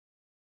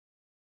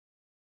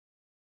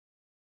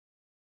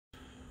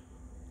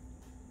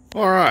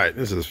All right,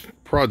 this is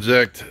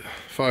Project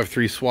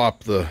 5.3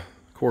 Swap the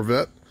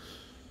Corvette.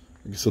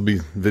 I guess it'll be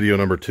video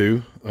number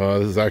 2.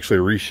 This is actually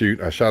a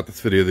reshoot. I shot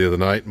this video the other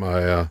night.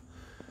 My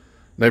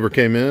neighbor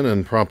came in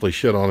and promptly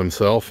shit on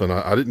himself, and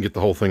I didn't get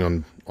the whole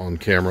thing on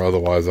camera.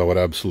 Otherwise, I would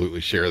absolutely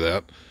share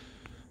that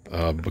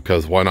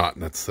because why not?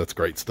 That's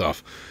great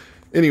stuff.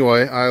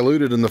 Anyway, I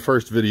alluded in the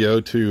first video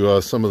to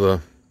some of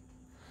the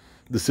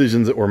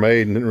decisions that were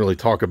made and didn't really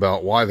talk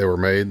about why they were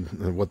made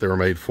and what they were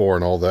made for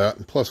and all that.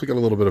 And plus, we got a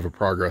little bit of a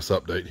progress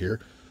update here.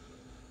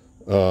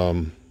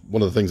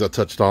 One of the things I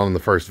touched on in the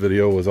first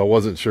video was I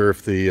wasn't sure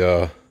if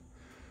the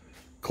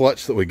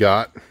clutch that we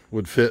got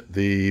would fit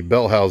the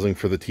bell housing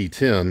for the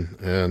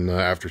T10, and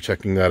after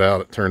checking that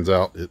out, it turns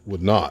out it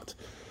would not.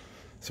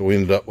 So we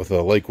ended up with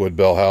a Lakewood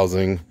bell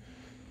housing.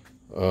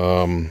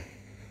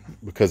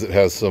 Because it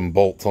has some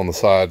bolts on the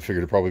side, figured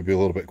it'd probably be a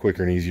little bit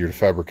quicker and easier to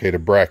fabricate a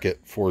bracket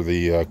for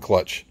the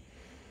clutch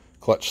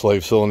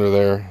slave cylinder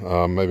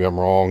there. Maybe I'm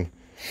wrong.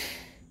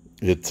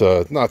 It's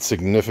not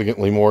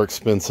significantly more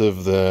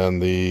expensive than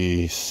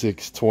the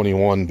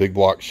 621 big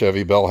block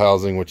Chevy bell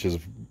housing, which is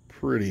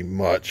pretty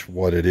much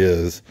what it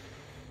is,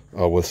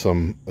 with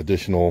some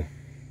additional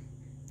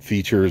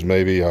features.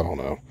 Maybe, I don't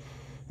know.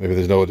 Maybe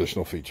there's no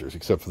additional features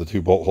except for the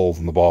 2 bolt holes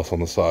in the boss on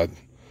the side.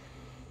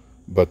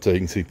 But you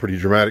can see pretty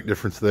dramatic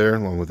difference there,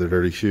 along with the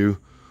dirty shoe.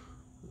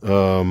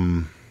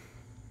 Haven't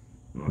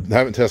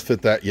test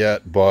fit that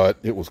yet, but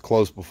it was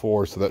close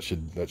before, so that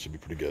should be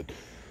pretty good.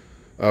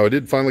 I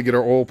did finally get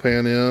our oil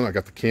pan in. I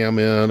got the cam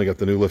in. I got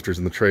the new lifters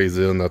and the trays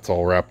in. That's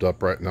all wrapped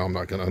up right now. I'm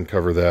not going to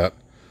uncover that.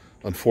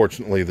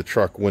 Unfortunately, the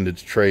truck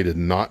windage tray did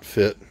not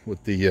fit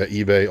with the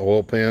eBay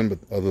oil pan, but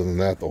other than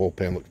that, the oil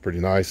pan looks pretty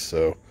nice,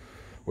 so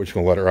we're just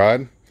going to let it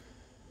ride.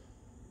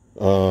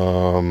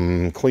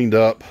 Cleaned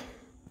up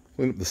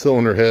the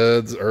cylinder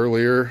heads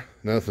earlier,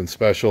 nothing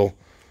special.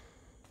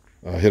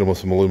 Hit them with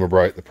some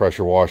Alumabrite, the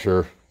pressure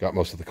washer, got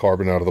most of the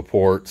carbon out of the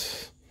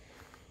ports,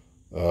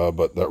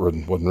 but that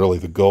wasn't really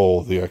the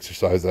goal of the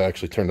exercise. That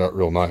actually turned out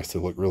real nice. They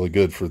look really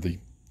good for the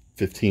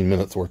 15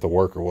 minutes worth of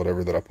work or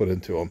whatever that I put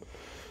into them.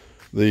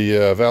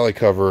 The valley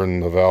cover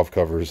and the valve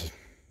covers,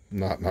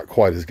 not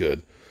quite as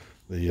good.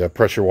 The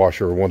pressure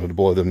washer wanted to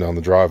blow them down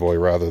the driveway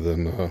rather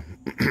than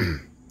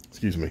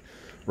excuse me,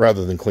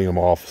 rather than clean them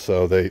off,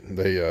 so they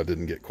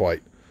didn't get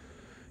quite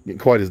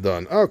as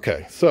done.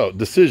 Okay, so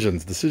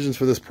decisions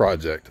for this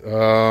project.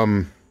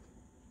 One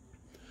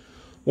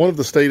of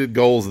the stated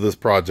goals of this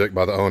project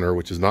by the owner,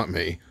 which is not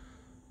me,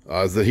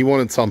 is that he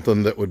wanted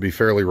something that would be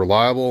fairly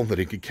reliable, that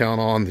he could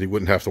count on, that he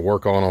wouldn't have to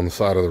work on the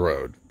side of the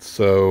road.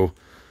 So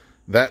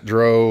that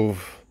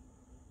drove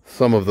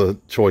some of the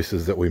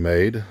choices that we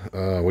made.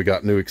 We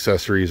got new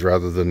accessories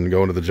rather than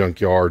going to the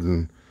junkyard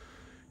and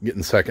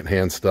getting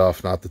secondhand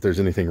stuff. Not that there's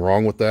anything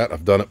wrong with that.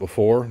 I've done it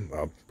before.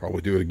 I'll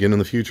probably do it again in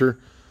the future.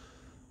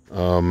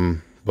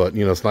 But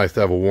you know, it's nice to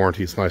have a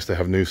warranty. It's nice to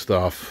have new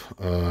stuff,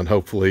 and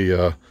hopefully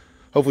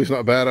it's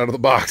not bad out of the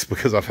box,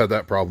 because I've had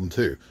that problem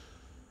too.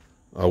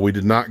 We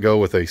did not go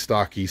with a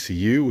stock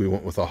ECU. We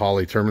went with a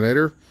Holley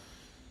Terminator.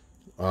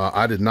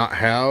 I did not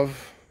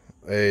have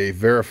a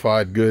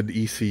verified good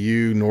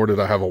ECU, nor did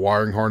I have a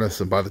wiring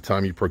harness. And by the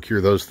time you procure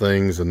those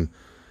things, and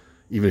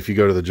even if you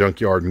go to the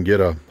junkyard and get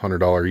a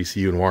 $100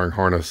 ECU and wiring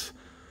harness,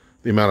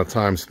 the amount of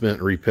time spent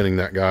repinning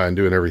that guy and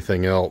doing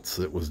everything else,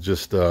 it was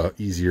just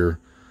easier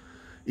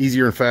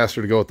and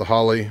faster to go with the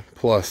Holley.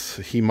 Plus,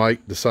 he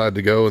might decide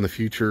to go in the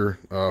future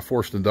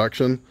forced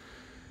induction.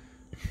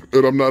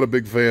 And I'm not a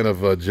big fan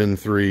of Gen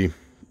 3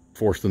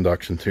 forced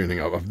induction tuning.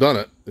 I've done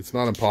it. It's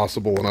not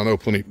impossible, and I know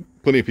plenty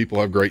of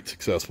people have great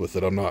success with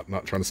it. I'm not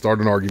trying to start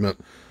an argument.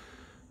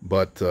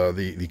 But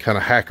the kind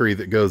of hackery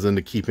that goes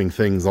into keeping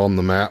things on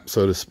the map,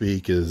 so to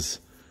speak, is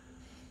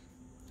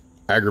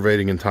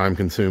aggravating and time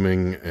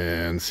consuming,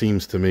 and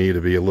seems to me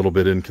to be a little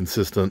bit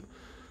inconsistent.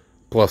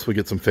 Plus, we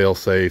get some fail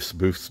safes,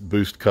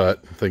 boost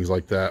cut, things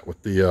like that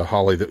with the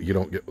Holley that you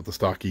don't get with the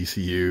stock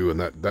ECU, and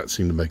that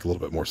seemed to make a little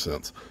bit more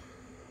sense.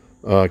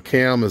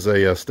 Cam is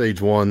a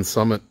Stage 1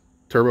 Summit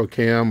turbo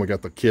cam. We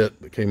got the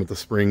kit that came with the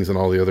springs and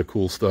all the other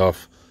cool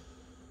stuff.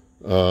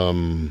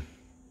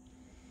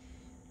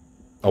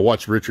 I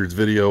watched Richard's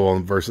video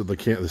on versus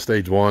the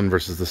Stage 1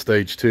 versus the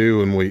Stage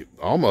 2, and we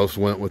almost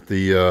went with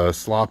the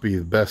sloppy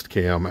best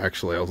cam.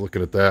 Actually, I was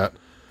looking at that.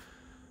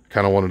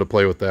 Kind of wanted to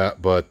play with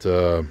that, but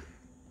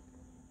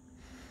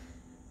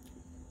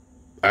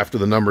after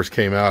the numbers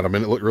came out, I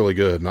mean, it looked really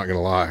good, not going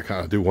to lie. I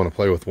kind of do want to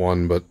play with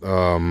one, but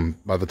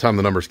by the time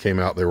the numbers came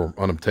out, they were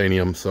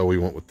unobtainium, so we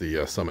went with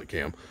the Summit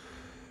cam.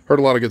 Heard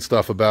a lot of good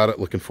stuff about it.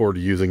 Looking forward to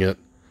using it.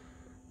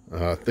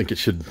 I think it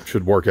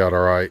should work out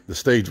all right. The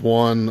Stage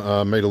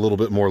 1 made a little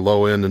bit more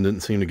low end and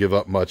didn't seem to give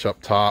up much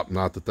up top.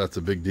 Not that that's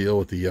a big deal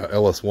with the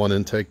LS1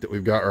 intake that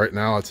we've got right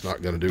now. It's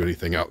not going to do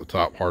anything out the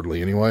top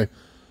hardly anyway.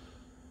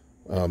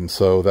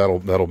 So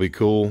that'll be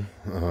cool.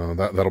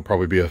 That'll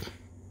probably be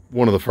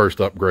one of the first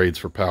upgrades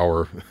for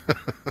power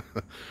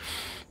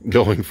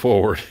going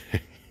forward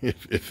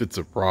if it's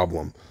a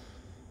problem.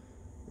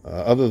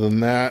 Other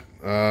than that,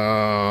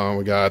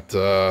 we got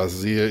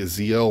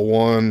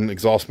ZL1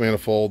 exhaust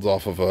manifolds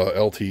off of a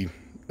LT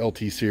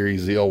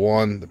series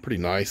ZL1. They're pretty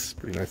nice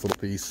little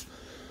piece.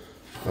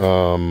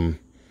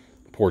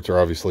 Ports are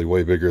obviously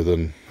way bigger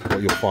than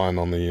what you'll find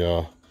on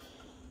the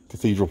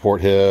cathedral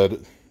port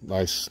head.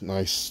 Nice,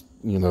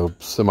 you know,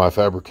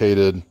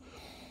 semi-fabricated.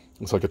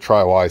 Looks like a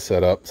tri-Y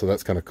setup, so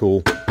that's kind of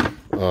cool.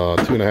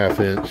 2.5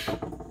 inch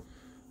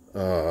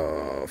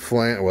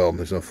flange. Well,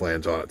 there's no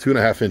flange on it.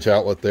 2.5 inch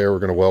outlet there. We're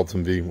going to weld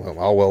some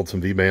I'll weld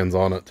some V-bands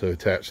on it to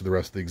attach to the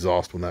rest of the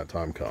exhaust when that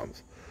time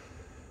comes.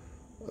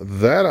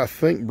 That, I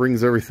think,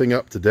 brings everything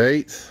up to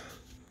date.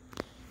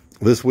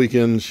 This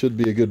weekend should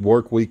be a good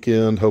work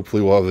weekend.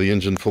 Hopefully we'll have the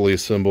engine fully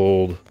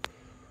assembled.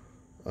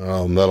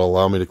 That'll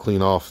allow me to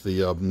clean off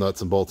the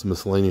nuts and bolts and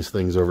miscellaneous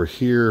things over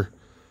here.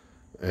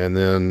 And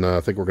then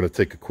I think we're going to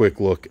take a quick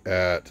look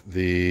at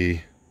the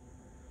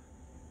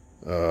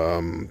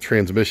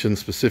transmission,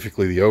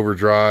 specifically the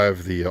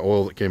overdrive. The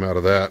oil that came out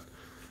of that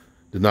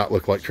did not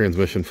look like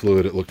transmission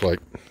fluid. It looked like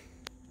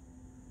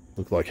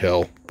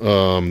hell.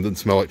 Didn't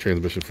smell like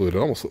transmission fluid. It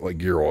almost looked like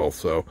gear oil.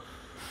 So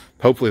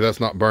hopefully that's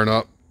not burn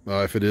up.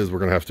 If it is, we're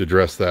going to have to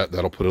address that.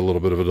 That'll put a little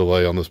bit of a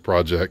delay on this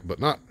project, but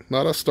not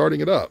us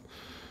starting it up.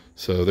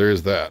 So there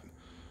is that.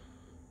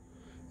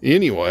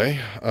 Anyway,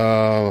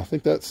 I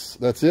think that's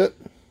it.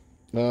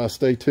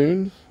 Stay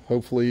tuned.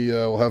 Hopefully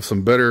we'll have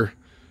some better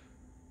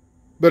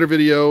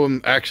video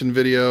and action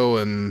video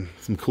and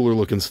some cooler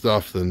looking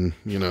stuff than,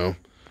 you know,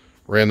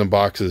 random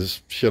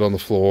boxes, shit on the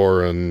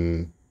floor,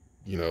 and,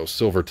 you know,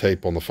 silver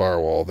tape on the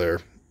firewall there.